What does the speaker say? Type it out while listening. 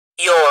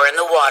You're in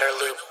the water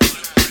loop.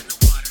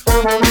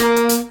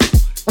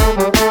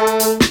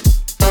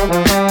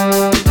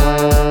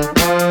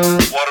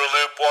 Water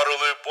loop, water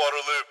loop,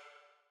 water loop.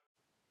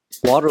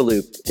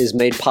 Waterloop is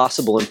made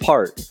possible in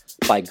part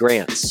by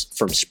grants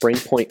from Spring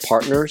Point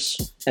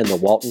Partners and the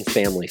Walton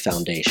Family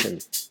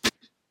Foundation.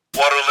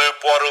 Water loop,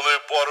 water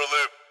loop, water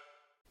loop.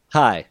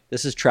 Hi,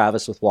 this is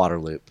Travis with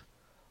Waterloop.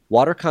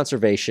 Water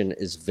conservation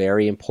is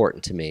very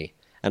important to me,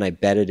 and I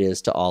bet it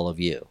is to all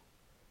of you.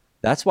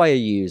 That's why I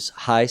use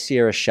High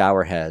Sierra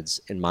shower heads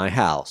in my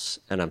house,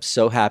 and I'm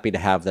so happy to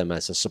have them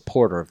as a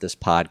supporter of this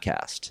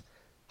podcast.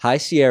 High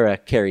Sierra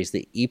carries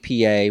the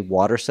EPA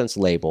WaterSense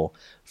label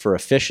for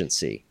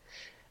efficiency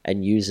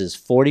and uses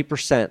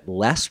 40%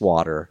 less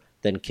water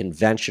than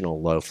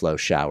conventional low-flow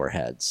shower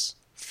heads.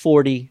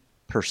 40%.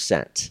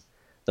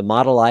 The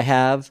model I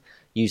have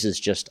uses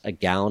just 1.5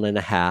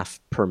 gallons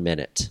per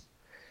minute.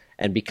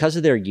 And because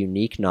of their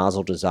unique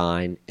nozzle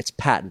design, it's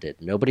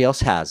patented. Nobody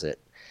else has it.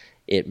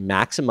 It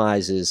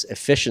maximizes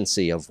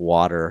efficiency of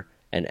water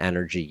and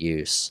energy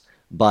use,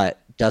 but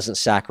doesn't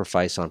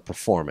sacrifice on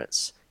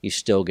performance. You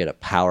still get a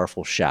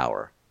powerful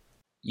shower.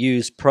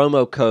 Use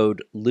promo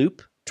code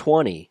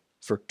LOOP20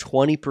 for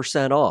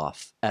 20%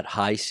 off at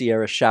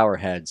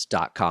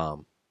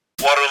highsierrashowerheads.com.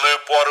 Water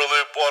loop, water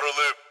loop, water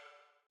loop.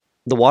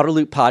 The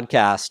Waterloop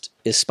podcast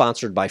is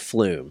sponsored by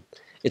Flume.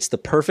 It's the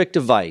perfect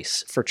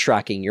device for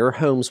tracking your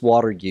home's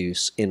water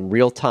use in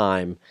real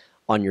time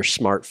on your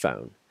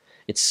smartphone.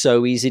 It's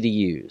so easy to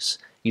use.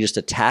 You just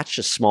attach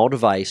a small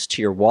device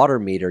to your water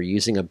meter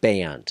using a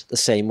band, the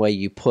same way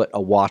you put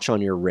a watch on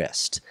your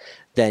wrist.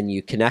 Then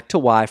you connect to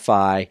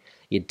Wi-Fi,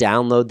 you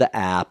download the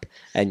app,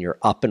 and you're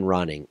up and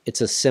running.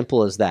 It's as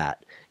simple as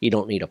that. You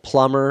don't need a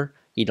plumber.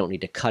 You don't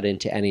need to cut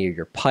into any of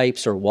your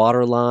pipes or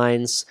water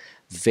lines.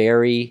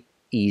 Very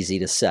easy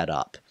to set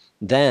up.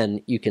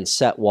 Then you can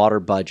set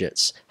water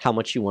budgets, how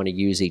much you want to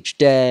use each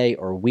day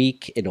or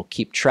week. It'll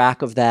keep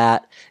track of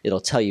that. It'll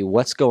tell you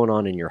what's going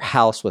on in your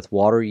house with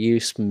water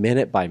use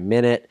minute by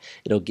minute.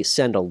 It'll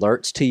send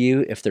alerts to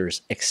you if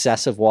there's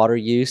excessive water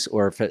use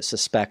or if it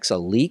suspects a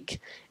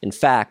leak. In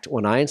fact,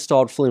 when I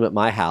installed Flume at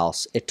my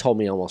house, it told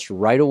me almost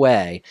right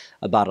away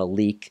about a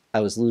leak.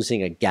 I was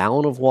losing 1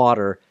 gallon of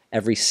water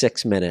every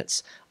 6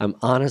 minutes. I'm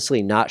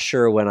honestly not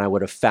sure when I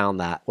would have found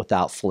that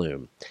without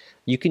Flume.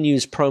 You can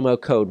use promo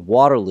code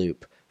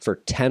WATERLOOP for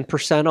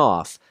 10%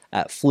 off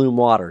at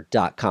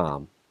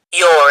flumewater.com.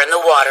 You're in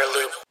the water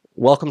loop.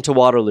 Welcome to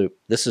Waterloop.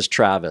 This is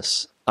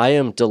Travis. I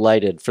am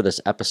delighted for this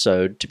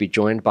episode to be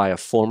joined by a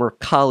former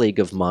colleague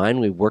of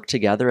mine. We worked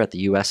together at the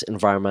U.S.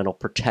 Environmental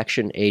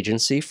Protection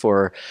Agency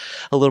for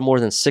a little more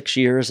than 6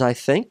 years, I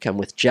think. I'm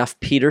with Jeff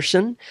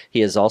Peterson.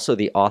 He is also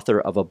the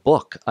author of a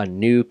book, A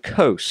New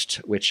Coast,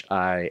 which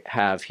I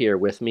have here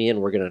with me,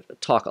 and we're going to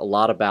talk a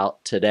lot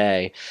about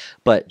today.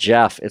 But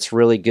Jeff, it's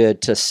really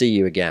good to see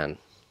you again.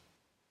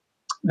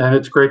 And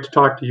it's great to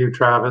talk to you,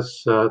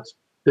 Travis. It's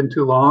been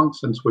too long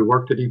since we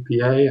worked at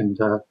EPA, and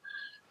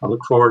I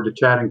look forward to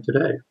chatting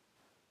today.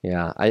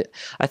 Yeah,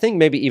 I think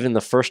maybe even the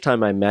first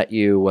time I met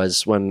you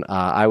was when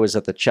I was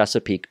at the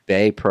Chesapeake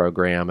Bay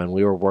program, and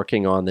we were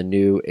working on the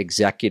new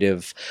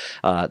executive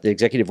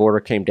order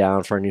came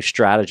down for a new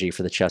strategy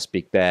for the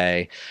Chesapeake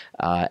Bay,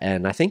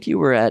 and I think you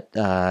were at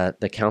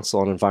the Council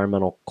on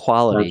Environmental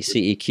Quality,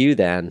 CEQ,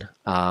 then,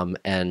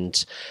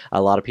 and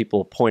a lot of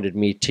people pointed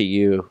me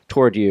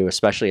toward you,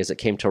 especially as it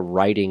came to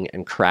writing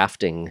and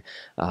crafting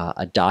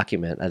a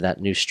document, that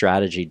new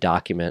strategy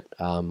document,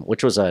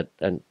 which was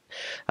an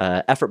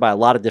effort by a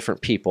lot of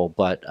different people,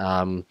 but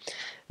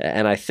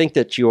and I think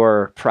that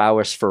your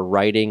prowess for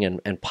writing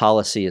and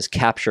policy is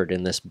captured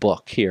in this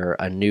book here,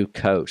 A New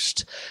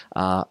Coast.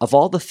 Of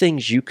all the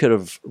things you could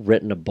have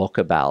written a book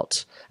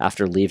about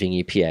after leaving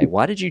EPA,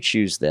 why did you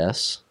choose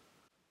this?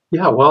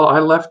 Yeah, well, I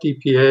left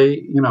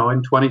EPA,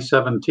 in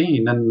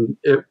 2017, and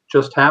it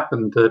just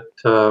happened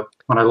that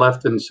when I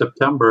left in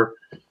September,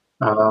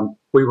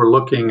 we were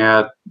looking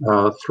at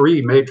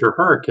 3 major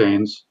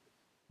hurricanes,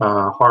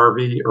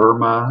 Harvey,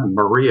 Irma, and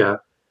Maria,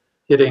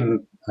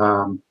 hitting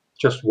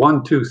just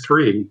 1, 2,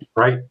 3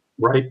 right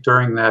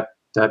during that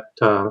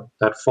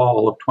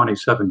fall of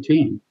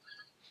 2017,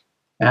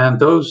 and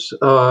those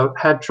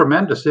had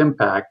tremendous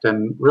impact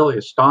and really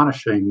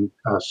astonishing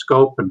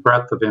scope and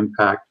breadth of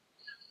impact.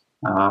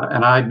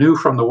 And I knew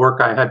from the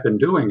work I had been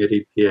doing at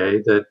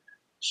EPA that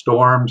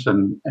storms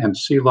and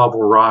sea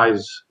level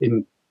rise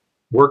in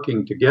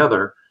working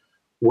together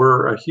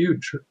were a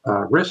huge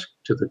risk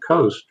to the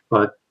coast,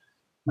 but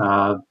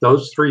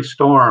those 3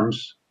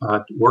 storms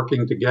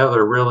working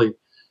together really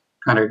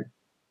kind of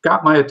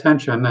got my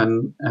attention,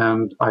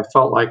 and I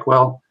felt like,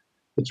 well,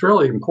 it's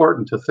really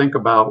important to think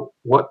about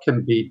what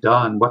can be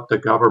done, what the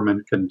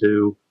government can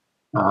do,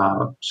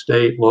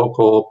 state,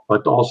 local,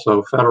 but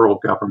also federal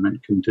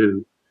government can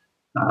do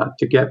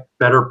to get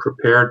better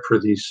prepared for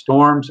these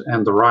storms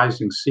and the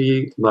rising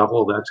sea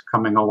level that's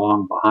coming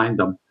along behind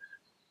them.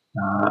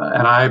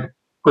 And I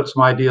put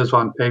some ideas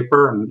on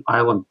paper, and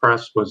Island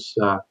Press was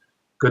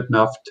good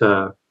enough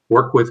to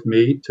work with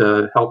me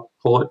to help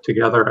pull it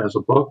together as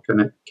a book,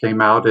 and it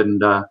came out in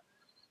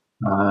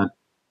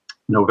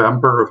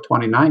November of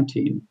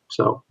 2019.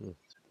 So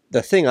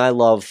the thing I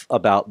love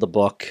about the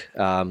book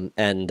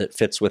and that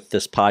fits with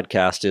this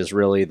podcast is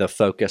really the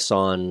focus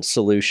on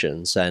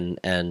solutions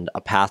and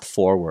a path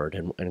forward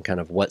and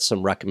kind of what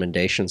some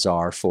recommendations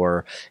are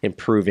for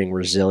improving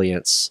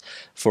resilience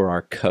for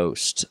our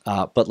coast.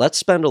 But let's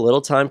spend a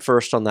little time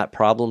first on that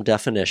problem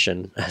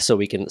definition so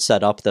we can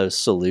set up those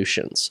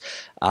solutions.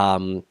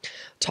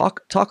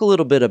 Talk a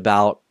little bit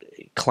about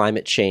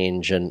climate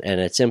change and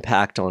its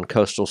impact on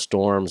coastal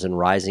storms and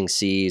rising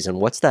seas, and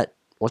what's that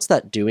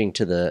doing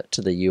to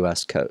the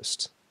U.S.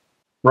 coast?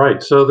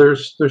 Right. So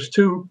there's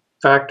two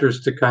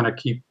factors to kind of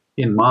keep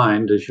in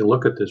mind as you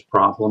look at this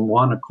problem.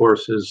 One, of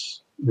course,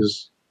 is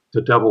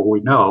the devil we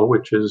know,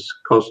 which is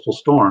coastal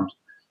storms.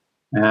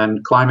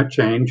 And climate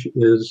change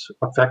is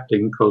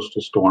affecting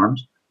coastal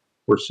storms.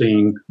 We're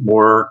seeing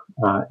more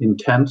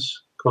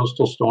intense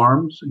coastal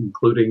storms,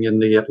 including in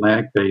the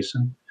Atlantic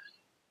Basin.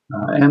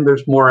 And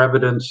there's more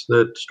evidence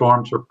that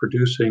storms are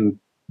producing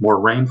more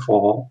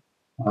rainfall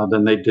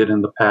than they did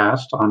in the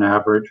past on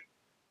average.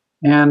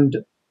 And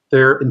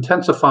they're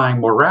intensifying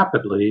more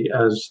rapidly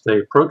as they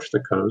approach the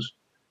coast.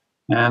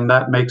 And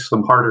that makes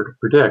them harder to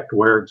predict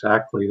where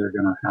exactly they're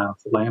going to have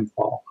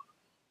landfall.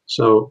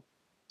 So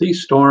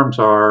these storms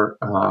are,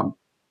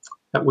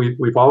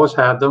 we've always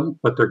had them,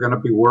 but they're going to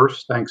be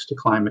worse thanks to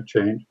climate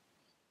change.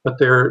 But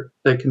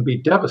they can be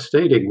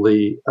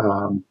devastatingly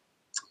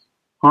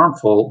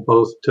harmful,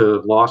 both to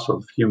loss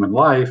of human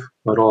life,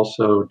 but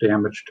also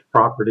damage to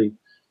property.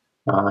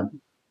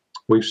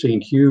 We've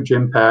seen huge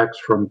impacts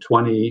from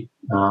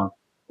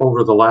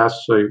over the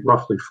last, say,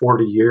 roughly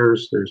 40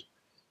 years. There's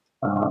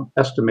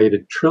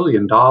estimated $1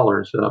 trillion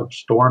of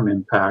storm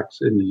impacts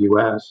in the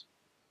U.S.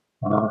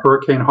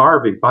 Hurricane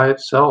Harvey by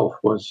itself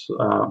was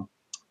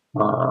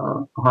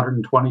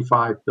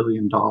 $125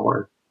 billion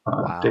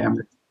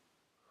damage.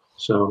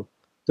 So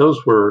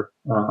those were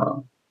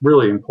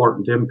really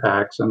important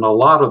impacts, and a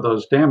lot of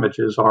those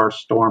damages are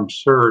storm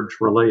surge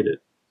related.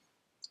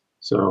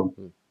 So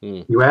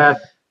you add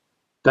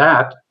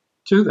that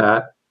to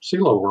that sea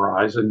level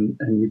rise, and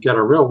you get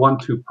a real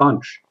 1-2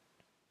 punch.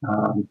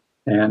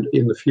 And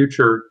in the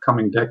future,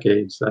 coming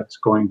decades, that's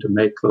going to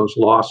make those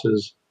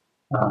losses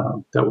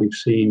that we've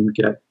seen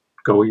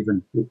go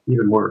even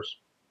worse.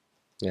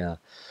 Yeah.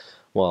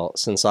 Well,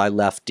 since I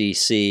left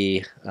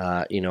D.C.,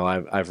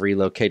 I've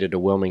relocated to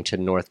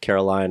Wilmington, North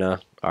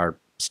Carolina. Our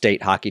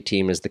state hockey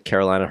team is the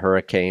Carolina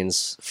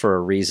Hurricanes for a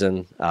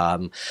reason.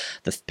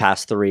 The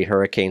past 3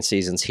 hurricane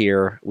seasons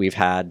here, we've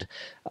had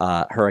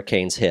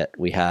hurricanes hit.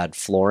 We had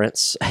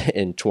Florence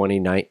in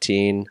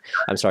 2018.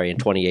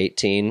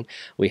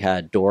 We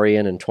had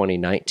Dorian in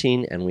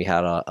 2019, and we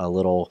had a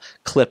little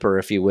clipper,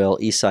 if you will,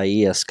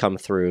 Isaias, come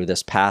through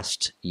this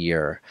past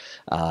year.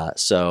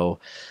 So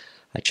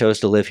I chose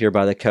to live here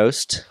by the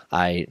coast.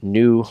 I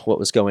knew what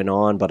was going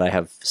on, but I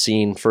have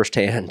seen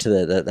firsthand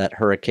that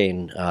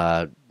hurricane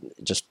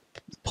just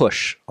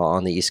push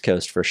on the East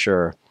Coast for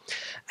sure.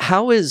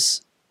 How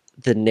is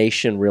the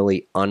nation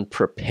really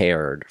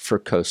unprepared for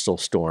coastal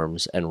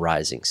storms and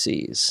rising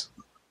seas?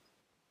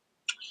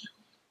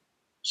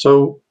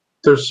 So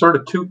there's sort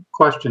of 2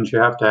 questions you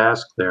have to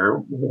ask there.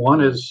 One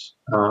is,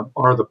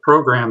 are the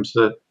programs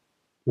that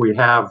we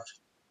have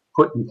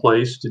put in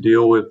place to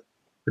deal with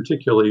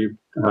particularly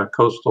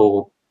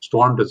coastal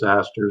storm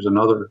disasters and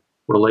other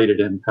related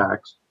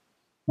impacts,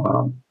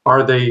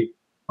 are they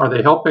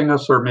helping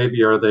us, or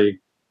maybe are they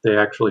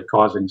actually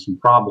causing some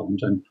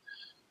problems? And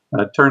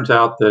it turns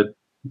out that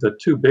the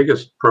 2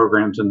 biggest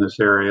programs in this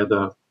area,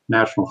 the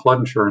National Flood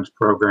Insurance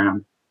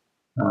Program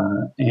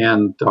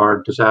and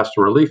our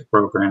disaster relief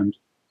programs,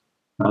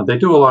 they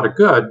do a lot of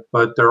good,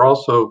 but they're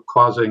also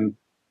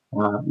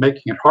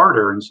making it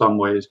harder in some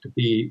ways to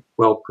be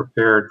well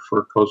prepared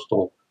for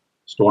coastal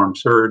storm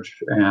surge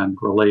and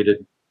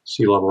related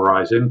sea level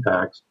rise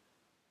impacts.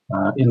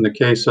 In the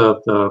case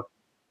of the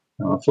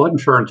flood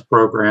insurance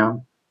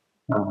program,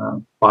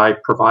 by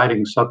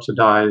providing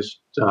subsidized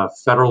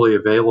federally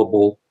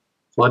available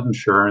flood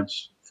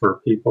insurance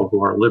for people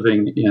who are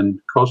living in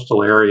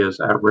coastal areas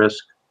at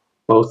risk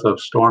both of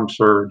storm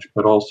surge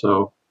but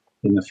also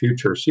in the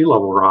future sea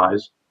level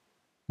rise,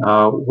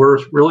 we're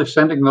really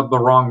sending them the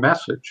wrong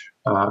message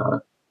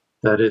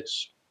that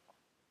it's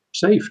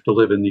safe to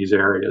live in these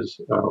areas,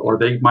 or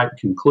they might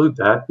conclude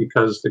that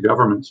because the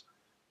government's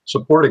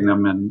supporting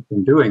them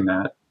in doing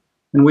that.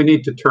 And we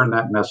need to turn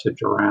that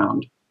message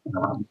around.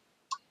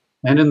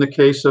 And in the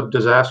case of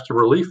disaster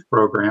relief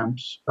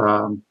programs,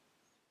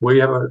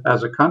 we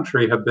as a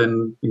country have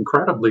been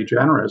incredibly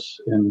generous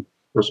in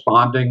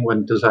responding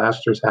when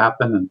disasters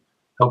happen and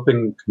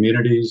helping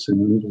communities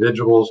and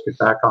individuals get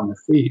back on their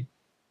feet.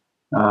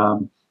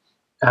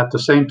 At the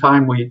same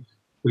time,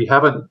 we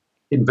haven't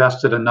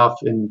invested enough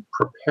in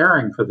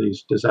preparing for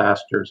these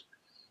disasters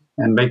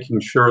and making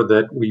sure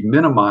that we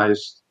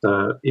minimize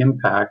the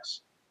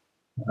impacts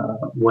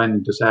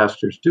when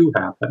disasters do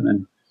happen.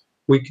 And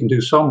we can do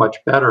so much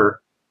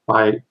better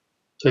by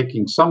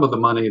taking some of the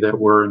money that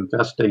we're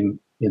investing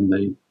in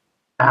the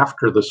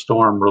after the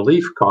storm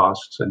relief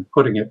costs and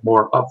putting it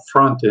more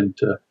upfront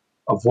into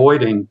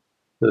avoiding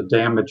the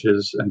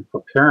damages and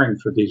preparing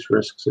for these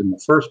risks in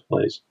the first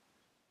place.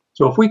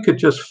 So if we could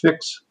just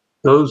fix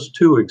those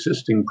two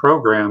existing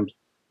programs,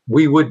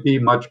 we would be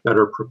much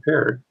better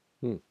prepared.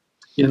 Hmm.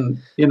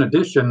 In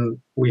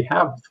addition, we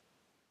have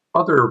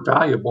other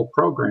valuable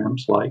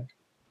programs like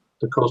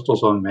the Coastal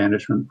Zone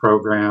Management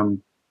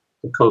Program,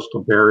 the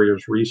Coastal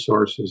Barriers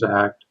Resources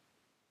Act,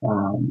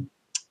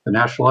 the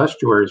National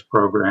Estuaries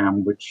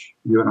Program, which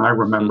you and I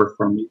remember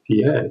from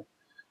EPA,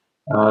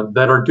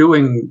 that are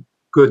doing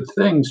good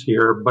things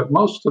here, but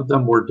most of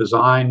them were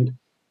designed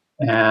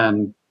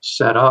and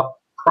set up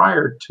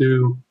prior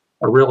to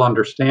a real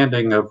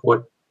understanding of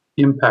what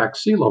impact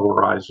sea level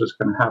rise is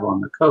going to have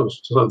on the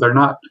coast. So they're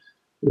not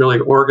really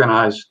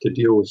organized to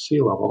deal with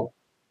sea level.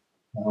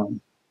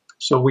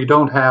 So we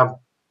don't have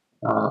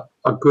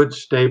a good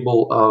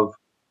stable of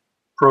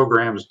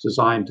programs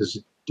designed to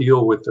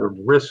deal with the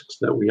risks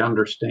that we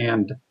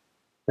understand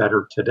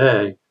better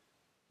today.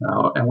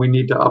 And we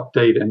need to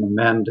update and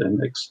amend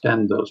and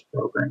extend those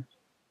programs.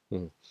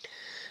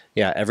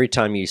 Yeah, every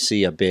time you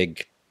see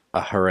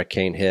a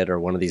hurricane hit or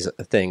one of these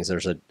things,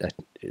 there's a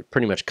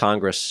pretty much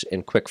Congress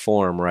in quick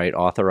form, right,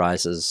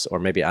 authorizes, or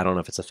maybe I don't know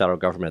if it's the federal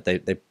government,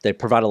 they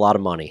provide a lot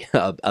of money,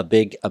 a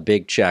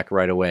big check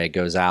right away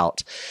goes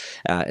out,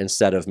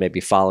 instead of maybe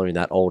following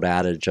that old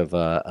adage of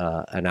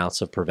an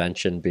ounce of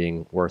prevention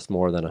being worth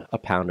more than a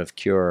pound of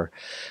cure.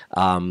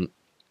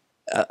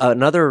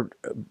 Another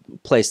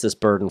place this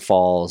burden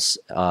falls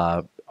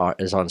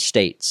is on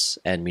states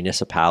and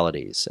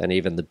municipalities and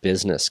even the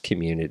business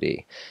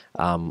community.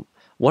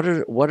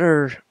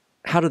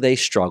 How do they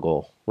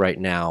struggle right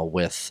now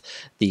with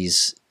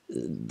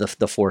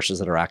the forces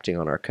that are acting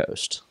on our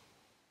coast?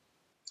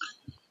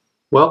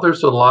 Well,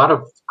 there's a lot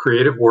of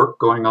creative work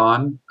going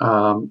on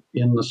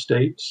in the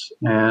states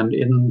and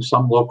in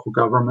some local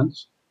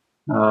governments,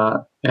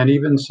 and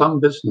even some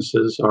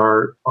businesses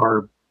are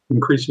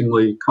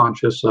increasingly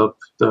conscious of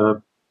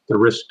the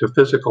risk to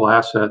physical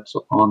assets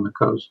on the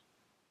coast.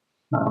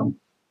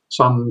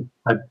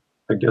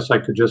 I guess I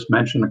could just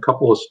mention a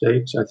couple of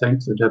states, I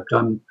think, that have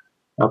done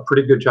a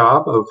pretty good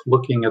job of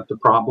looking at the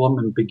problem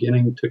and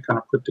beginning to kind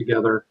of put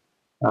together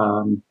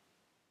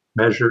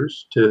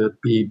measures to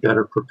be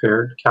better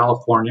prepared.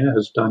 California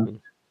has done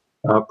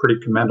a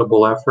pretty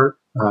commendable effort.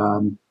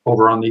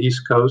 Over on the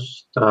East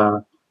Coast,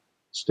 a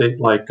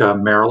state like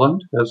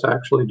Maryland has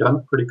actually done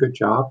a pretty good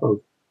job of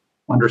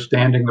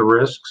understanding the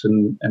risks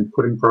and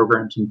putting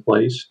programs in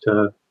place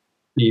to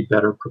be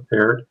better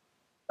prepared,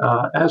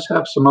 as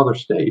have some other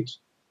states.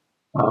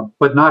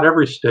 But not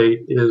every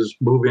state is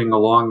moving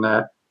along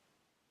that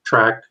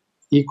track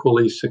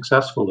equally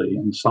successfully,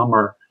 and some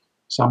are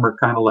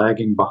kind of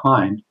lagging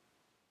behind.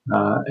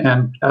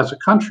 And as a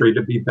country,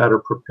 to be better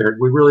prepared,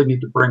 we really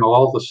need to bring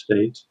all the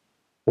states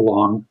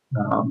along.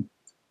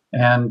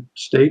 And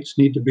states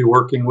need to be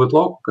working with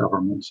local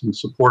governments and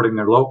supporting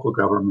their local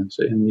governments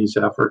in these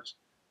efforts.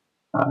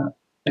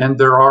 And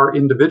there are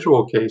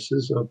individual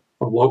cases of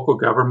local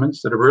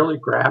governments that have really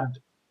grabbed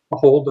a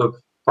hold of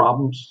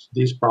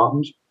these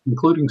problems,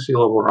 including sea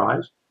level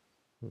rise.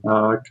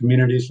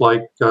 Communities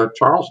like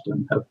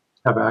Charleston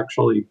have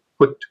actually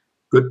put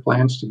good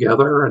plans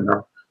together and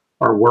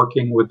are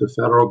working with the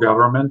federal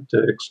government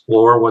to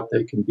explore what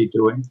they can be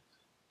doing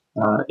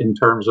in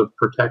terms of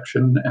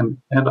protection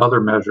and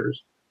other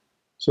measures.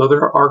 So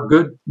there are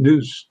good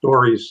news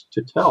stories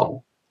to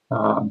tell.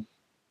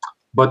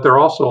 But there are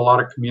also a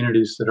lot of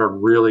communities that are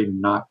really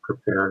not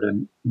prepared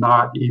and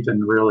not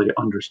even really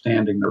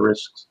understanding the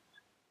risks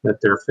that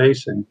they're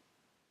facing.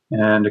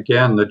 And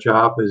again, the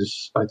job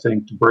is, I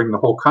think, to bring the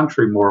whole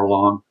country more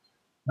along,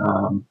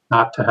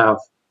 not to have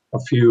a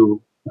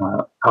few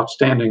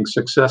outstanding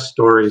success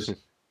stories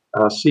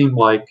seem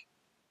like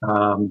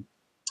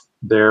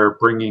they're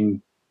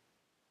bringing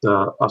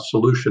a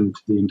solution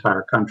to the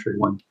entire country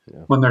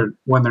when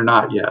they're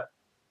not yet.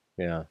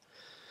 Yeah.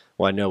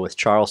 Well, I know with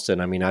Charleston,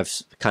 I mean, I've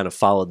kind of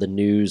followed the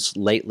news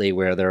lately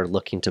where they're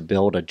looking to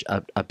build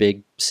a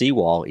big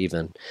seawall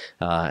even.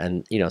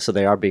 And, so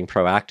they are being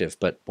proactive,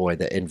 but boy,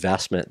 the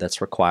investment that's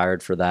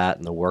required for that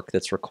and the work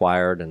that's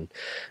required, and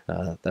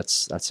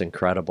that's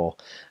incredible.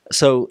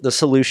 So the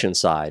solution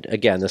side,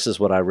 again, this is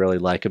what I really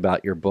like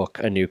about your book,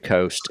 A New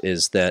Coast,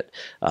 is that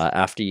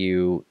after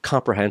you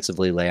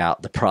comprehensively lay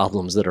out the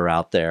problems that are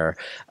out there,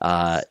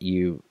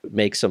 you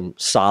make some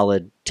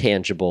solid,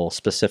 tangible,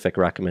 specific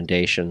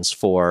recommendations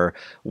for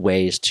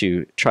ways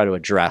to try to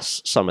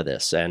address some of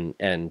this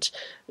and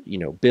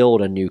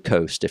build a new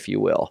coast, if you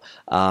will.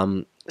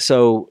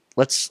 So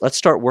let's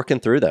start working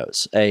through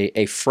those.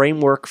 A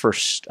framework for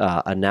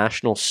a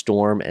national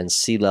storm and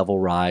sea level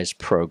rise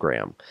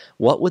program.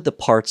 What would the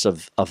parts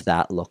of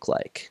that look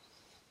like?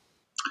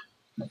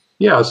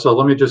 Yeah, so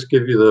let me just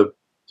give you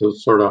the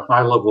sort of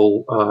high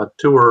level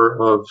tour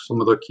of some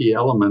of the key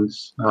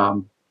elements.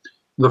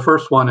 The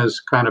first one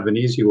is kind of an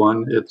easy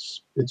one.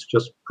 It's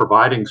just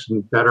providing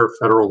some better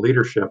federal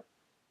leadership.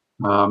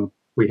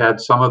 We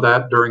had some of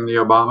that during the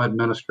Obama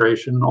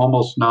administration,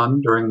 almost none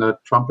during the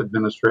Trump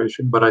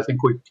administration, but I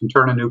think we can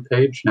turn a new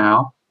page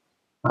now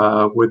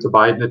with the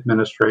Biden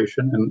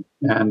administration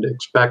and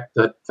expect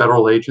that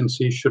federal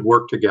agencies should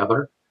work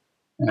together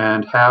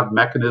and have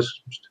mechanisms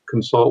to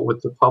consult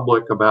with the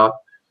public about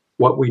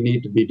what we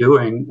need to be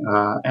doing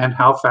and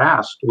how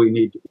fast we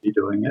need to be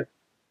doing it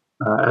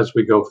as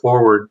we go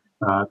forward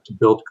to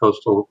build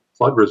coastal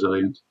flood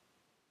resilience.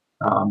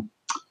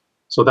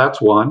 So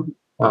that's one.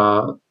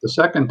 The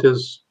second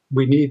is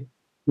we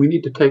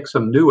need to take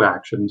some new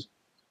actions.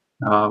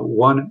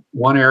 One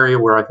area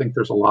where I think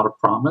there's a lot of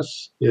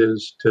promise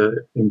is to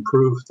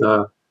improve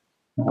the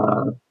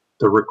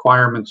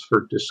requirements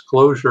for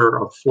disclosure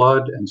of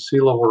flood and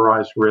sea level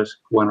rise risk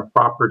when a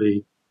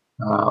property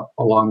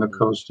along the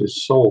coast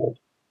is sold.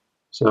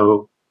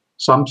 So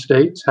some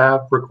states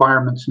have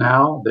requirements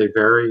now. They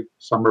vary.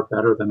 Some are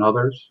better than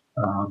others,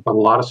 but a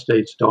lot of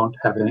states don't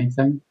have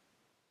anything.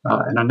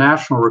 And a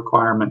national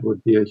requirement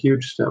would be a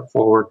huge step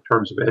forward in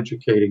terms of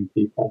educating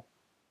people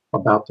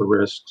about the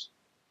risks.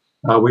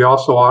 We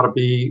also ought to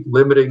be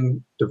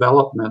limiting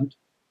development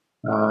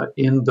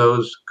in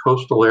those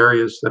coastal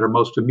areas that are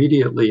most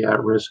immediately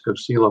at risk of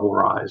sea level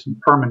rise and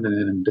permanent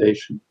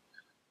inundation.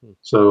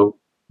 So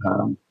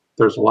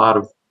there's a lot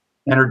of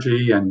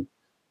energy and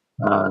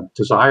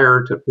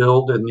desire to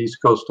build in these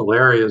coastal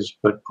areas,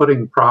 but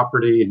putting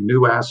property and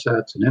new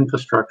assets and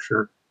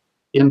infrastructure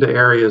into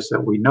areas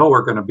that we know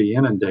are going to be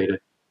inundated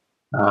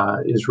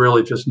is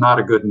really just not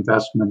a good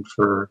investment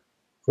for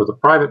the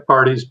private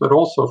parties, but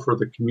also for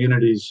the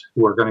communities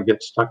who are going to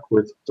get stuck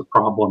with the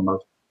problem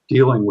of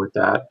dealing with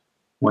that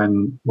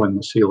when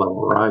the sea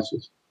level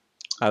rises.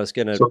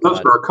 So those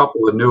are a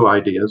couple of new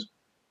ideas.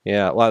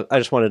 Yeah, well, I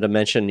just wanted to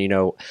mention,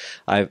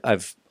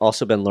 I've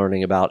also been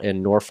learning about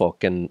in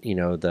Norfolk and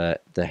the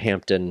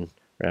Hampton,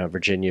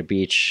 Virginia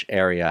Beach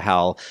area,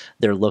 how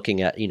they're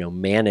looking at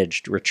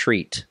managed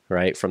retreat,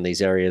 right, from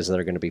these areas that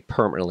are going to be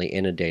permanently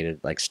inundated.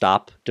 Like,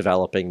 stop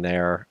developing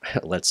there.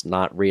 Let's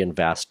not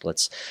reinvest.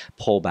 Let's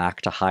pull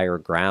back to higher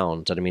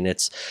ground. And I mean,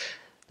 that's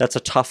a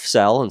tough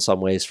sell in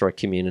some ways for a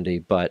community,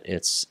 but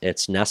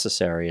it's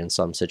necessary in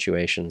some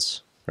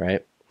situations,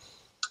 right?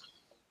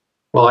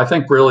 Well, I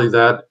think really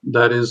that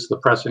is the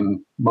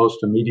pressing,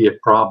 most immediate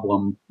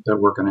problem that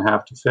we're going to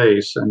have to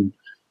face, and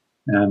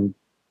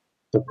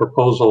the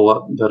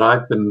proposal that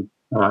I've been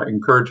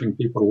encouraging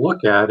people to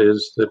look at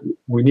is that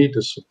we need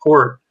to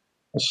support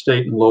a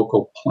state and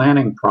local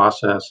planning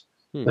process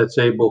that's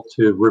able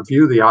to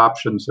review the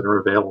options that are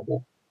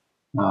available.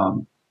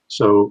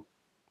 So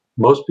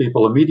most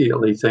people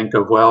immediately think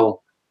of,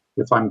 well,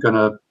 if I'm going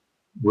to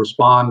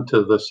respond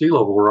to the sea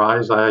level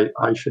rise,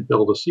 I should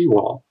build a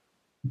seawall.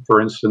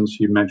 For instance,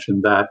 you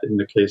mentioned that in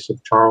the case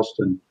of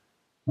Charleston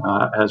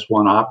as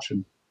one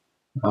option.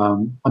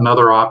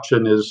 Another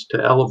option is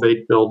to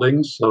elevate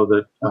buildings so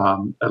that,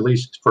 at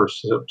least for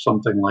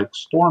something like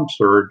storm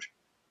surge,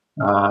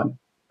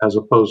 as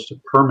opposed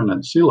to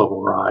permanent sea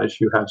level rise,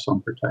 you have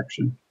some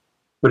protection.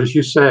 But as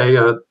you say,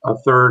 a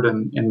third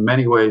and in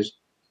many ways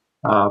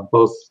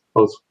both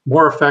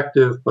more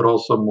effective but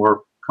also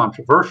more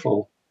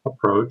controversial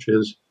approach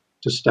is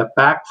to step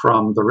back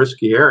from the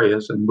risky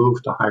areas and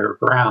move to higher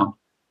ground.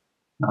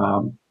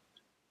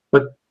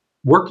 But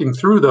working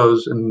through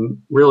those and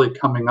really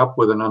coming up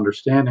with an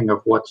understanding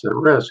of what's at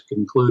risk,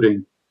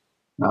 including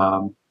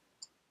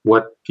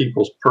what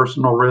people's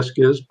personal risk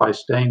is by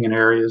staying in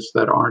areas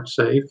that aren't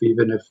safe,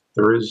 even if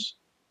there is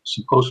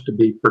supposed to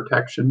be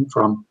protection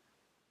from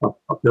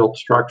a built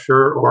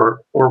structure,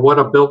 or what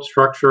a built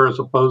structure as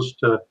opposed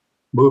to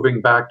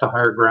moving back to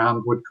higher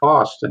ground would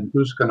cost, and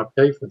who's going to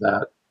pay for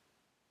that.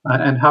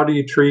 And how do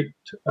you treat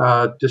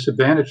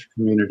disadvantaged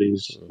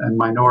communities and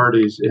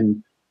minorities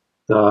in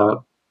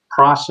the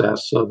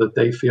process so that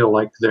they feel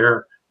like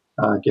they're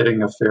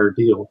getting a fair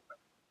deal?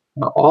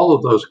 All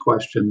of those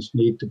questions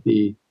need to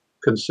be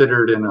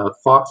considered in a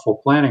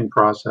thoughtful planning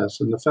process,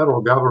 and the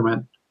federal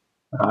government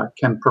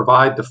can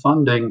provide the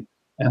funding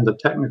and the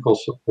technical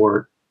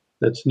support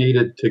that's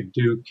needed to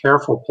do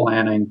careful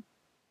planning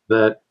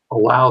that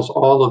allows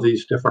all of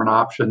these different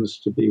options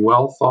to be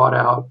well thought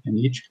out in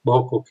each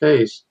local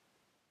case.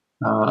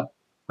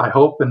 I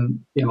hope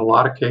in a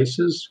lot of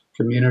cases,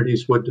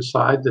 communities would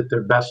decide that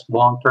their best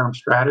long-term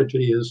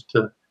strategy is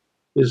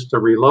to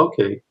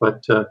relocate,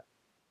 but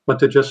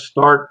to just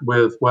start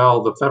with,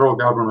 well, the federal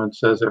government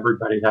says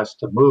everybody has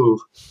to move,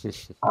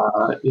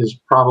 is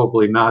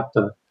probably not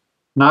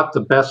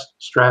the best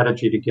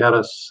strategy to get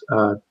us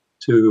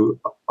to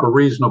a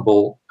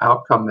reasonable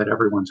outcome that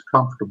everyone's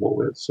comfortable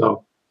with.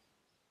 So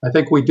I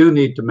think we do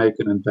need to make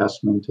an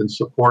investment in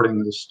supporting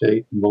the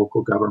state and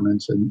local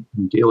governments in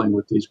dealing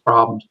with these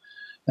problems.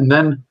 And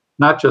then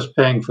not just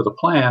paying for the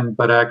plan,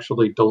 but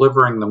actually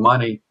delivering the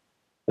money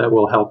that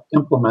will help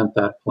implement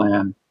that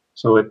plan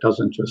so it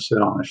doesn't just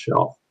sit on a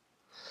shelf.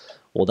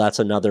 Well, that's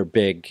another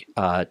big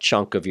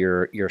chunk of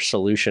your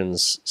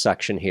solutions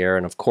section here.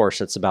 And of course,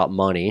 it's about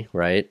money,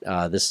 right?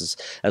 This is,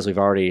 as we've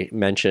already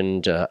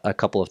mentioned a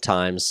couple of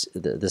times, a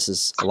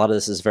lot of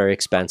this is very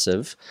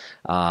expensive.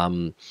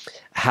 How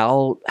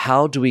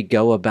do we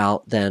go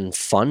about then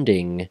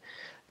funding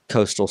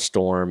coastal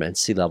storm and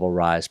sea level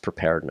rise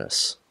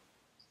preparedness?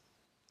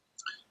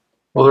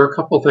 Well, there are a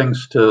couple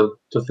things to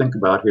think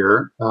about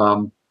here.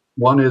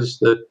 One is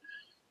that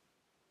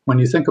when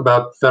you think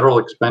about federal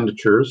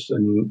expenditures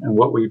and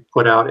what we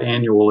put out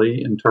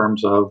annually in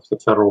terms of the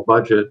federal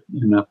budget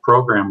in a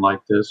program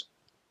like this,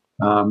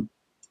 um,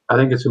 I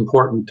think it's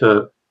important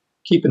to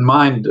keep in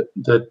mind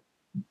that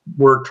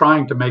we're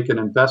trying to make an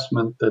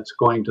investment that's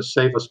going to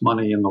save us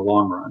money in the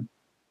long run.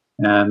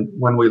 And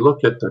when we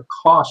look at the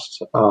costs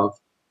of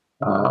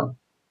uh,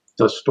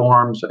 the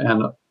storms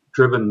and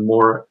driven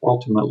more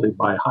ultimately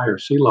by higher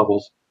sea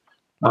levels,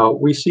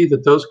 we see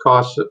that those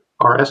costs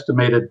are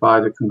estimated by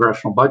the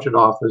Congressional Budget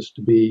Office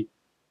to be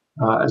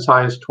as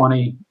high as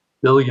 $20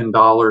 billion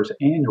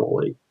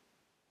annually.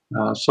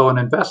 So an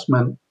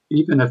investment,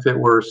 even if it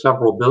were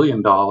several $1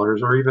 billion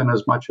or even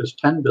as much as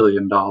 $10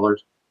 billion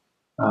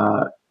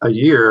a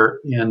year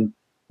in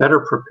better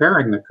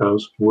preparing the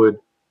coast would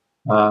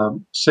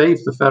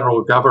save the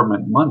federal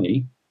government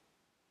money,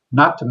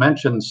 not to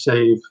mention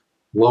save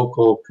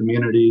local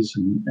communities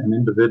and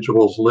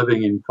individuals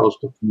living in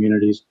coastal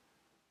communities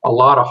a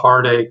lot of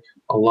heartache,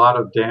 a lot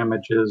of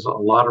damages, a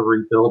lot of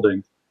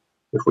rebuilding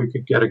if we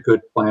could get a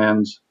good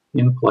plans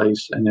in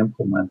place and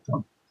implement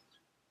them.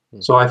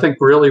 So I think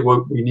really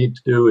what we need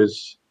to do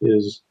is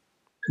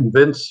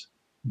convince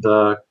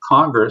the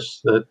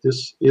Congress that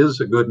this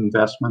is a good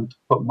investment to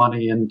put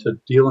money into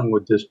dealing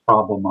with this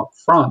problem up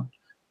front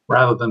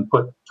rather than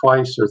put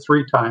twice or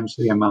three times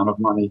the amount of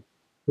money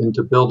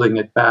into building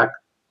it back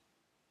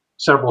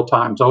several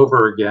times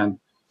over again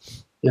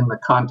in the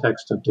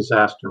context of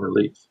disaster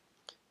relief.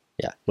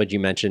 Yeah. Would you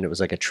mention it was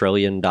like $1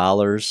 trillion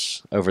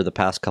over the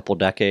past couple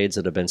decades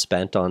that have been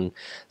spent on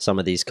some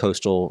of these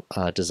coastal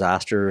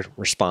disaster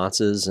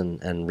responses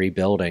and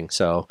rebuilding.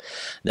 So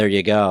there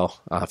you go.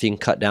 If you can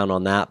cut down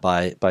on that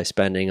by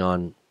spending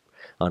on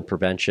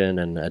prevention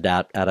and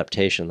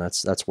adaptation,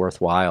 that's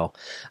worthwhile.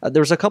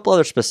 There's a couple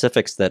other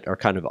specifics that are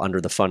kind of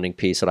under the funding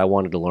piece that I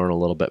wanted to learn a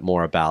little bit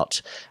more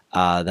about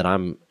that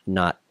I'm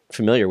not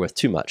familiar with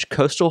too much.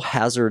 Coastal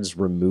hazards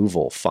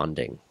removal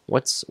funding.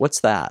 What's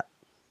that?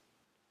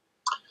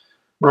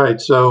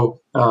 Right.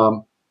 So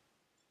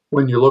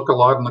when you look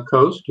along the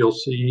coast, you'll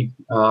see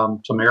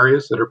some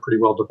areas that are pretty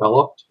well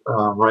developed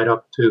right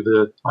up to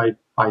the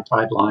high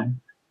tide line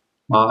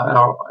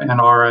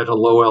and are at a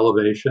low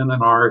elevation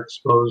and are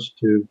exposed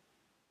to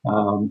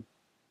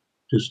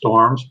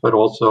storms, but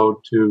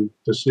also to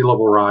the sea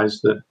level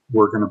rise that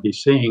we're going to be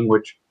seeing,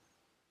 which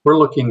we're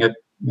looking at,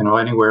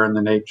 anywhere in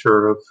the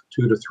nature of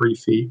 2 to 3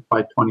 feet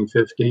by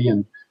 2050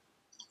 and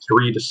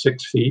 3 to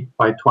 6 feet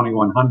by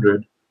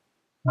 2100.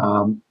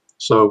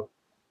 So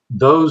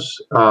those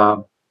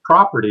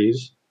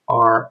properties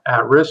are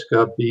at risk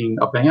of being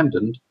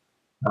abandoned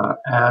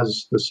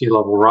as the sea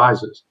level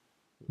rises.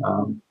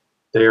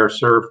 They are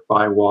served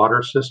by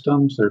water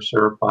systems, they're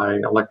served by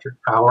electric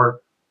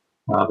power,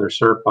 they're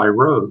served by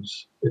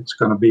roads. It's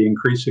going to be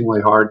increasingly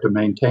hard to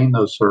maintain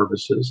those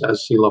services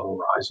as sea level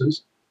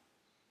rises.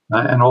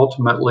 And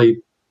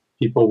ultimately,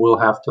 people will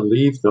have to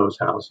leave those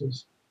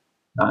houses.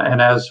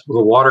 And as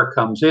the water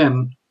comes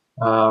in,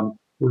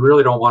 we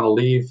really don't want to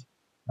leave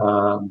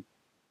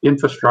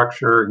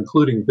infrastructure,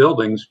 including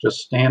buildings, just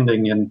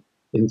standing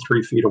in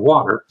 3 feet of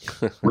water.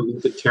 We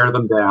need to tear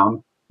them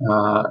down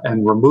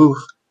and remove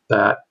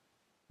that.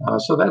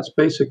 So that's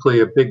basically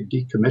a big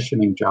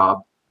decommissioning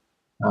job.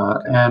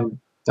 And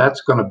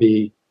that's going to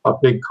be a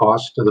big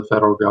cost to the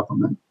federal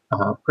government,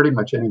 pretty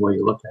much any way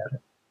you look at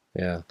it.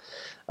 Yeah.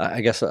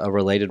 I guess a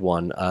related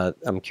one,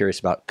 I'm curious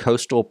about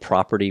Coastal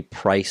Property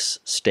Price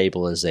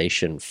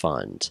Stabilization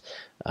Fund.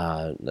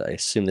 I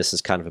assume this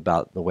is kind of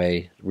about the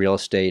way real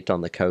estate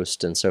on the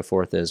coast and so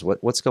forth is.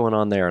 What's going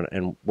on there,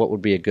 and what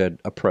would be a good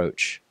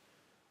approach?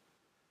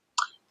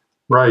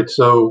 Right.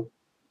 So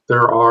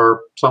there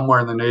are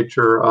somewhere in the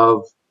nature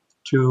of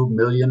 2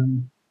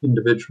 million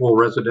individual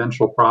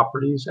residential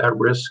properties at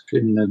risk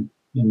in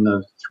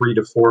the 3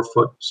 to 4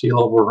 foot sea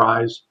level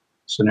rise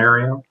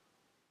scenario.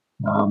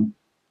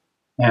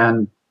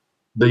 And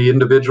the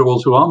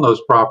individuals who own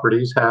those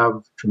properties have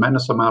a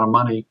tremendous amount of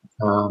money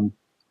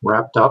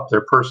wrapped up.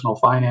 Their personal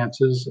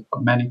finances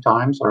many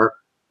times are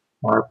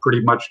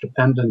pretty much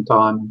dependent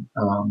on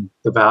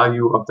the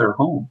value of their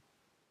home.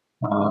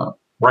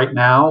 Right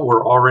now,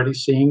 we're already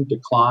seeing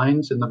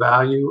declines in the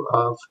value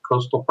of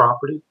coastal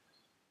property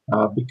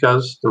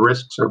because the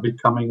risks are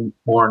becoming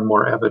more and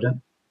more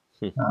evident.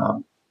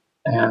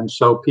 And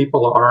so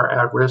people are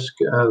at risk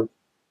of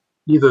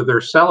either they're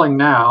selling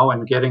now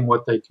and getting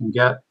what they can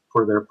get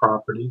for their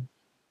property,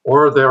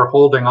 or they're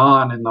holding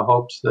on in the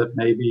hopes that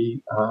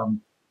maybe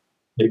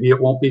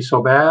it won't be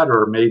so bad,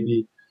 or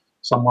maybe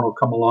someone will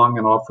come along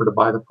and offer to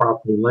buy the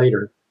property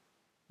later.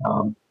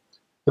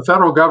 The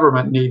federal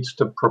government needs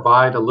to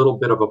provide a little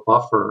bit of a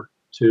buffer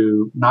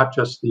to not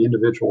just the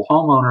individual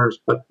homeowners,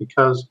 but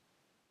because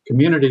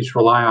communities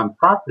rely on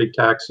property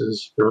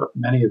taxes for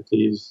many of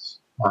these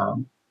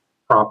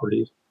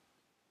properties.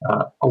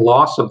 A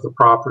loss of the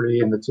property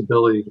and its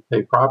ability to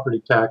pay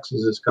property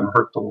taxes is going to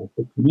hurt the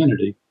local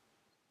community.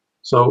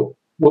 So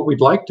what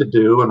we'd like to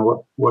do, and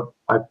what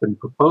I've been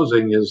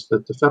proposing, is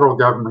that the federal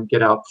government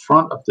get out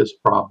front of this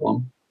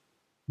problem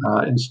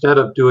instead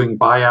of doing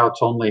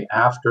buyouts only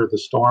after the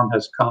storm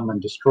has come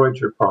and destroyed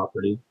your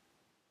property,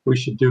 we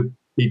should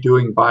be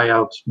doing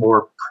buyouts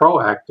more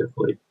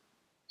proactively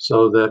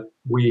so that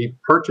we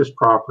purchase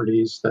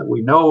properties that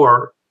we know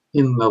are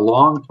in the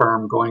long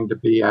term going to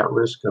be at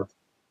risk of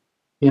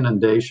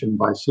inundation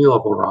by sea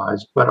level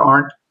rise, but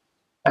aren't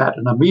at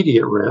an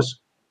immediate risk.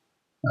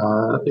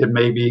 It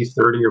may be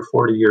 30 or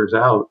 40 years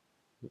out,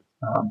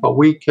 but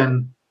we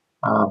can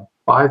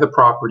buy the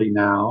property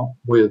now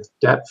with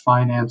debt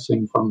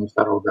financing from the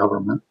federal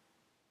government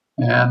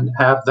and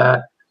have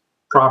that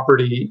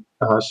property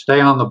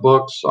stay on the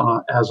books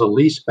as a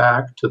lease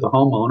back to the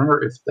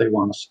homeowner if they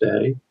want to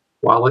stay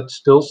while it's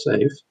still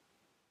safe,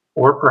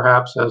 or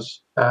perhaps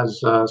as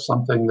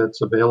something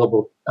that's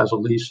available as a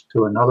lease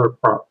to another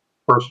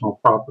personal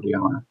property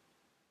owner.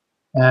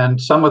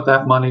 And some of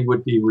that money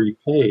would be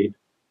repaid.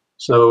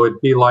 So it'd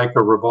be like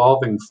a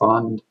revolving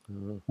fund.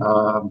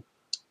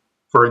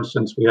 For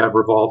instance, we have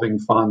revolving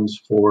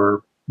funds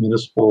for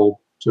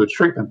municipal sewage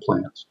treatment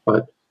plants,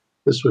 but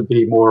this would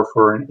be more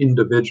for an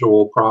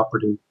individual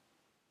property,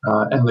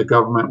 and the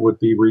government would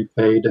be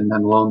repaid and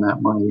then loan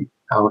that money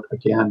out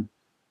again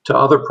to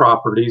other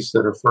properties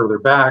that are further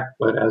back,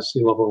 but as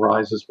sea level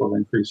rises will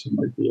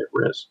increasingly be at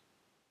risk.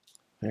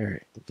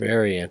 Very,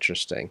 very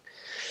interesting.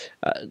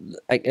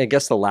 I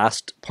guess the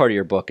last part of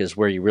your book is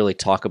where you really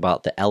talk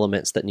about the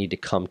elements that need to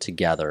come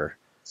together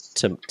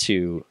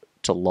to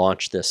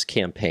launch this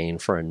campaign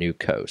for a new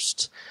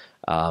coast.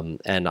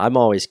 And I'm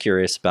always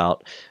curious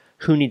about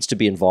who needs to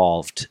be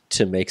involved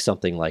to make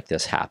something like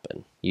this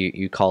happen.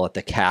 You call it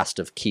the cast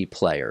of key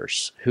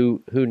players.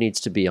 Who needs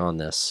to be on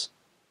this?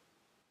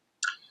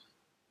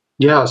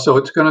 Yeah, so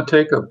it's going to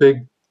take a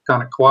big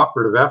kind of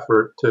cooperative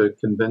effort to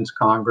convince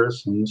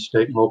Congress and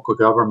state and local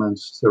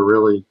governments to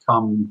really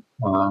come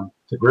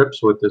to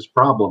grips with this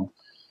problem.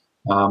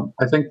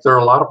 I think there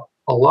are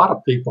a lot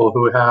of people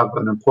who have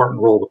an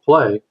important role to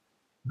play.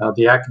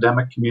 The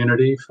academic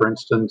community, for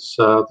instance,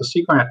 the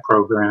Sea Grant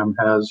program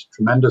has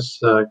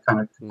tremendous kind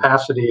of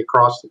capacity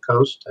across the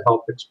coast to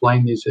help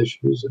explain these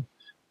issues and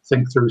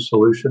think through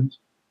solutions.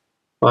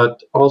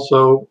 But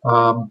also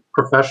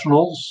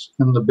professionals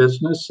in the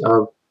business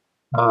of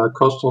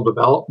coastal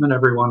development,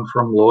 everyone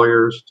from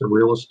lawyers to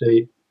real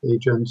estate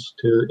agents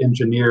to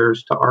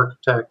engineers to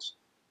architects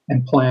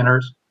and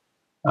planners.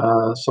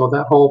 So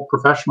that whole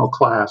professional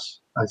class,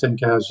 I think,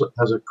 has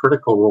a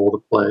critical role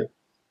to play.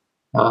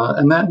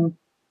 And then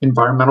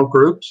environmental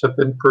groups have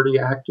been pretty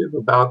active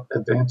about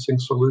advancing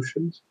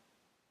solutions.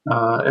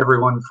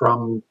 Everyone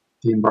from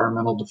the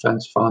Environmental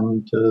Defense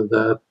Fund to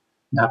the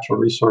Natural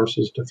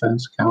Resources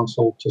Defense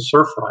Council to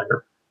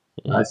Surfrider,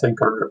 I think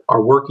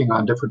are working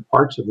on different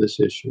parts of this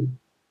issue.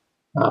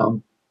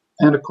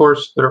 And of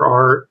course, there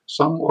are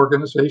some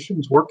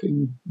organizations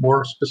working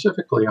more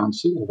specifically on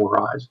sea level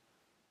rise.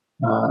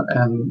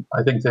 And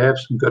I think they have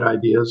some good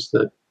ideas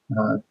that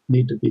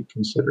need to be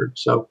considered.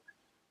 So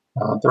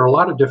there are a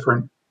lot of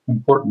different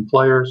important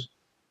players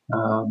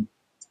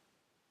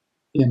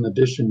in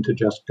addition to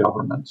just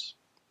governments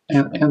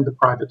and the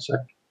private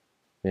sector.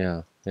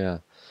 Yeah, yeah.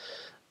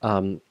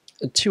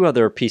 Two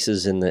other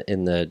pieces in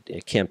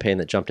the campaign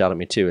that jumped out at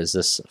me too is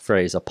this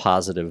phrase, a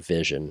positive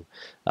vision.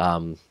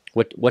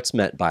 What's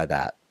meant by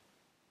that?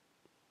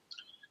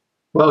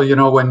 Well,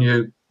 when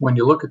you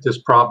look at this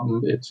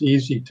problem, it's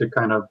easy to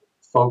kind of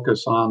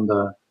focus on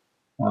the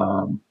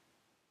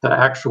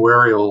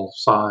actuarial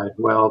side.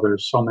 Well,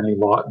 there's so many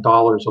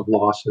dollars of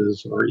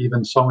losses, or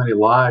even so many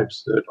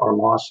lives that are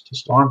lost to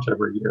storms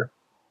every year.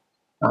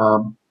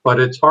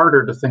 But it's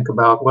harder to think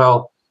about,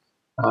 well,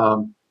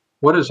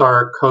 what is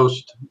our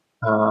coast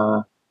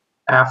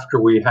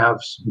after we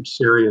have some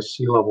serious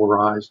sea level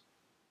rise?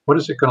 What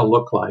is it going to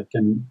look like?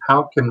 And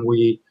how can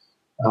we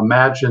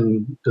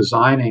imagine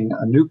designing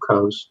a new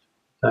coast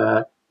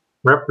that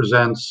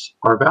represents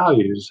our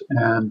values?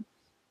 And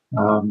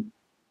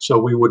so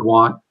we would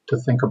want to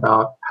think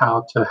about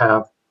how to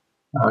have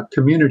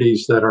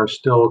communities that are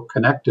still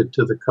connected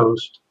to the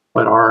coast,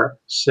 but are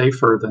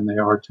safer than they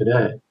are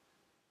today.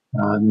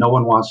 No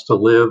one wants to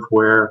live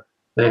where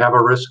they have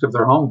a risk of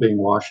their home being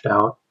washed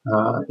out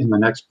in the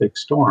next big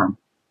storm.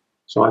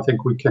 So I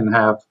think we can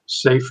have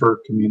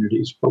safer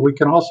communities, but we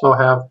can also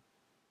have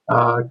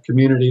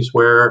communities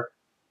where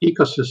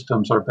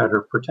ecosystems are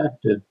better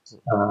protected,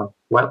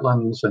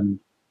 wetlands and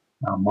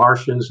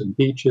marshes and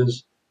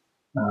beaches.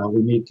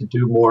 We need to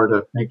do more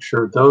to make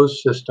sure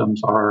those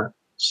systems are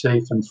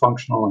safe and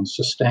functional and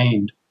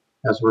sustained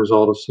as a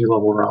result of sea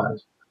level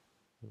rise.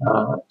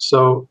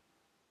 So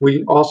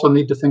we also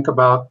need to think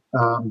about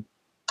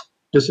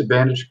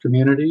disadvantaged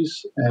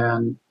communities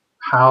and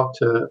how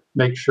to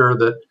make sure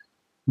that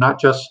not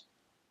just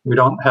we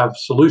don't have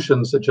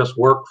solutions that just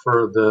work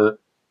for the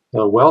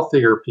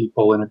wealthier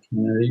people in a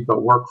community,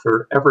 but work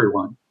for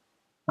everyone.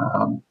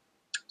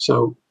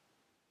 So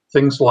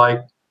things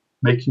like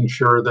making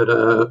sure that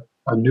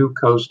a new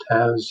coast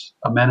has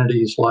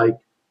amenities like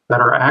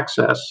better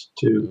access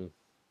to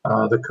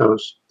the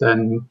coast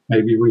than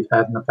maybe we've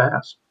had in the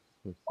past,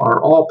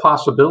 are all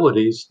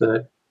possibilities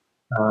that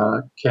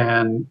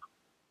can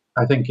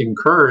I think,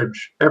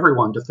 encourage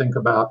everyone to think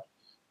about,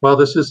 well,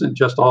 this isn't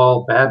just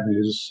all bad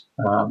news.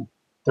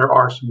 There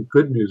are some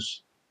good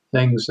news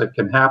things that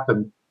can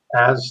happen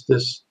as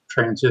this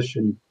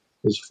transition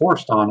is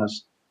forced on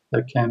us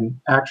that can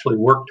actually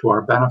work to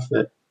our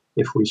benefit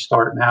if we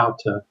start now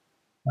to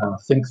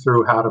think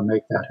through how to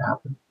make that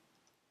happen.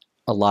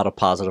 A lot of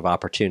positive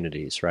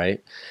opportunities,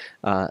 right?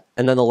 And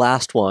then the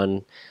last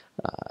one,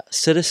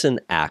 citizen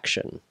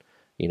action.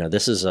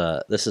 This is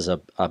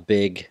a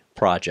big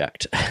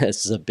project.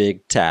 This is a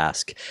big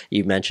task.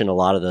 You mentioned a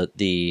lot of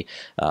the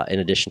in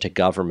addition to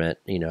government,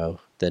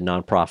 the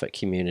nonprofit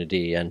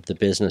community and the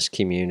business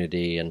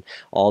community and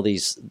all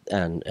these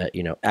and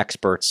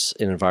experts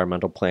in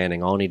environmental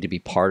planning all need to be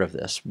part of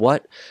this.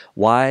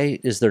 Why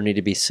is there need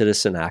to be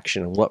citizen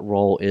action, and what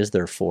role is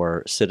there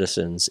for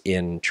citizens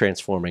in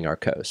transforming our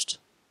coast?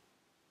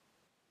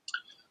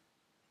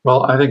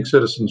 Well, I think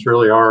citizens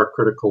really are a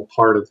critical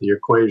part of the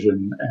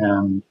equation,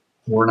 and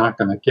we're not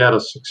going to get a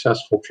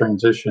successful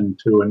transition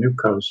to a new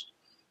coast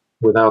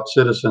without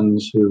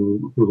citizens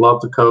who love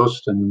the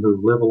coast and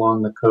who live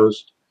along the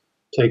coast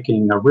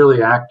taking a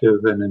really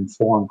active and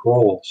informed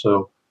role.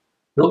 So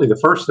really the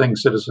first thing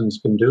citizens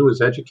can do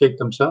is educate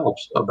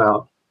themselves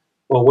about,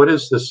 well, what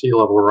is the sea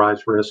level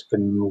rise risk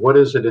and what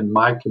is it in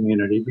my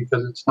community?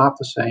 Because it's not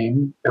the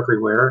same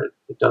everywhere.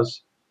 It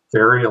does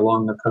vary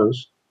along the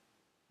coast.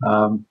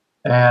 And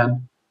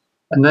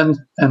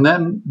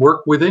then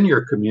work within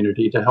your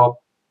community to help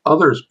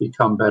others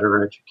become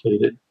better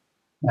educated,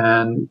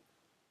 and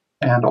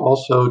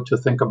also to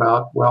think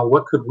about, well,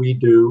 what could we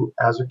do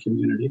as a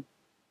community?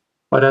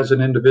 But as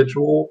an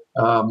individual,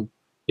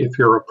 if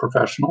you're a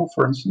professional,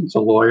 for instance, a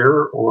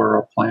lawyer or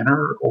a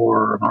planner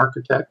or an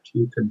architect,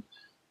 you can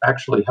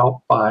actually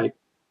help by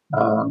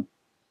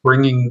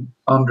bringing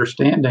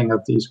understanding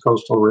of these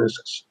coastal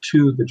risks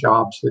to the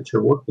jobs that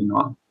you're working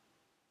on.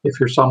 If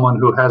you're someone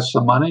who has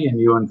some money and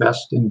you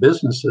invest in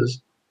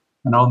businesses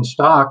and own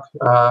stock,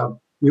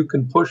 you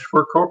can push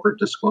for corporate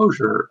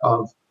disclosure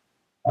of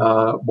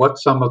what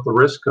some of the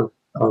risk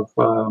of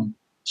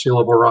sea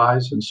level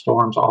rise and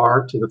storms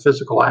are to the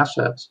physical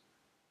assets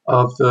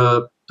of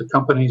the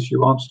companies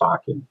you own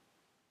stock in.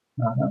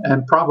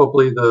 And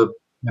probably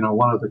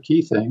one of the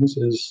key things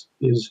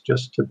is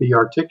just to be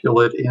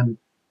articulate in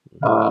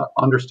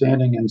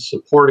understanding and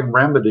supporting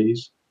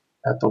remedies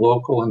at the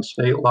local and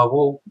state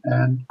level,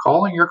 and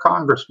calling your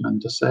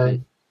congressman to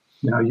say,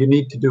 you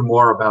need to do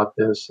more about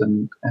this,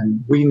 and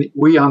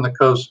we on the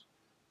coast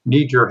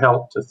need your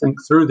help to think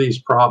through these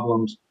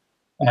problems,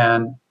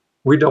 and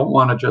we don't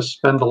want to just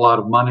spend a lot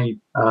of money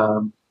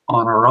on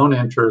our own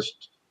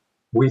interest.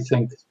 We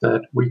think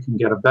that we can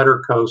get a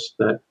better coast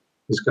that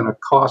is going to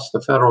cost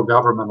the federal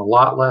government a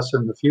lot less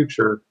in the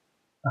future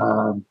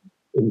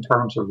in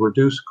terms of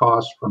reduced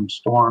costs from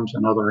storms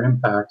and other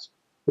impacts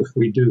if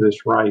we do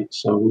this right.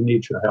 So we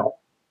need your help.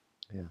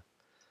 Yeah.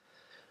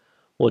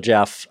 Well,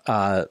 Jeff,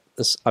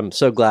 I'm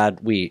so glad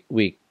we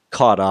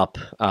caught up.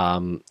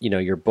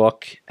 Your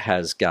book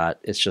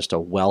it's just a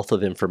wealth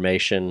of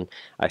information.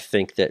 I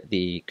think that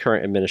the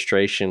current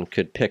administration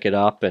could pick it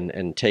up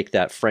and take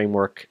that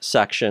framework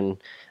section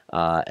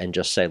and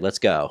just say, let's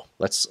go.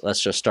 Let's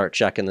just start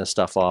checking this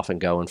stuff off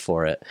and going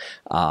for it.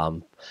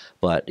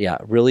 But yeah,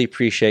 really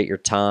appreciate your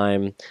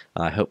time.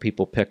 I hope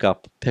people pick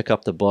up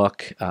the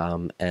book,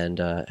 and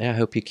I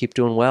hope you keep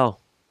doing well.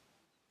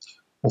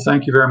 Well,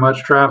 thank you very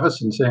much,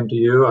 Travis, and same to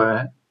you.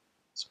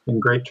 It's been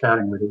great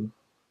chatting with you.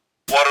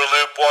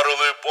 Waterloop,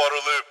 waterloop,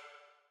 waterloop.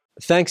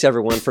 Thanks,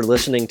 everyone, for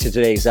listening to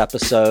today's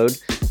episode.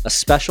 A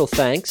special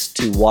thanks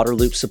to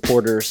Waterloop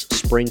supporters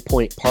Spring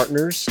Point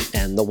Partners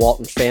and the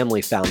Walton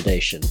Family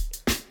Foundation.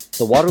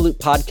 The Waterloop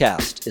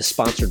podcast is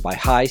sponsored by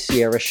High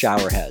Sierra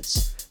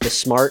Showerheads, the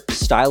smart,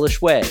 stylish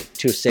way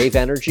to save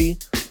energy,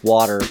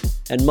 water,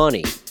 and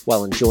money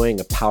while enjoying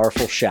a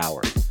powerful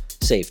shower.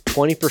 Save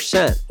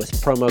 20% with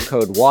promo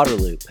code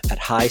WATERLOOP at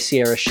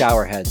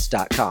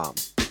highsierrashowerheads.com.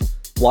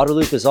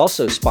 Waterloop is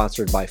also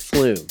sponsored by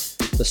Flume,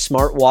 the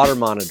smart water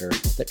monitor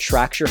that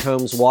tracks your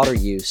home's water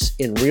use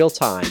in real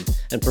time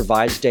and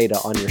provides data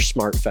on your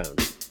smartphone.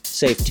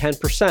 Save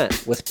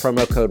 10% with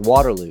promo code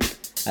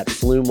WATERLOOP at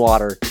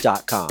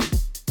flumewater.com.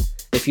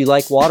 If you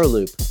like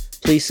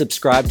Waterloop, please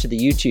subscribe to the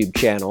YouTube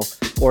channel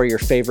or your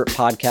favorite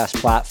podcast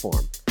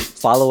platform.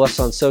 Follow us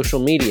on social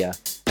media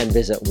and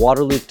visit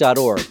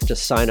waterloop.org to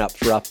sign up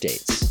for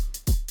updates.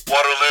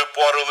 Waterloop,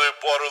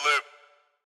 waterloop, waterloop.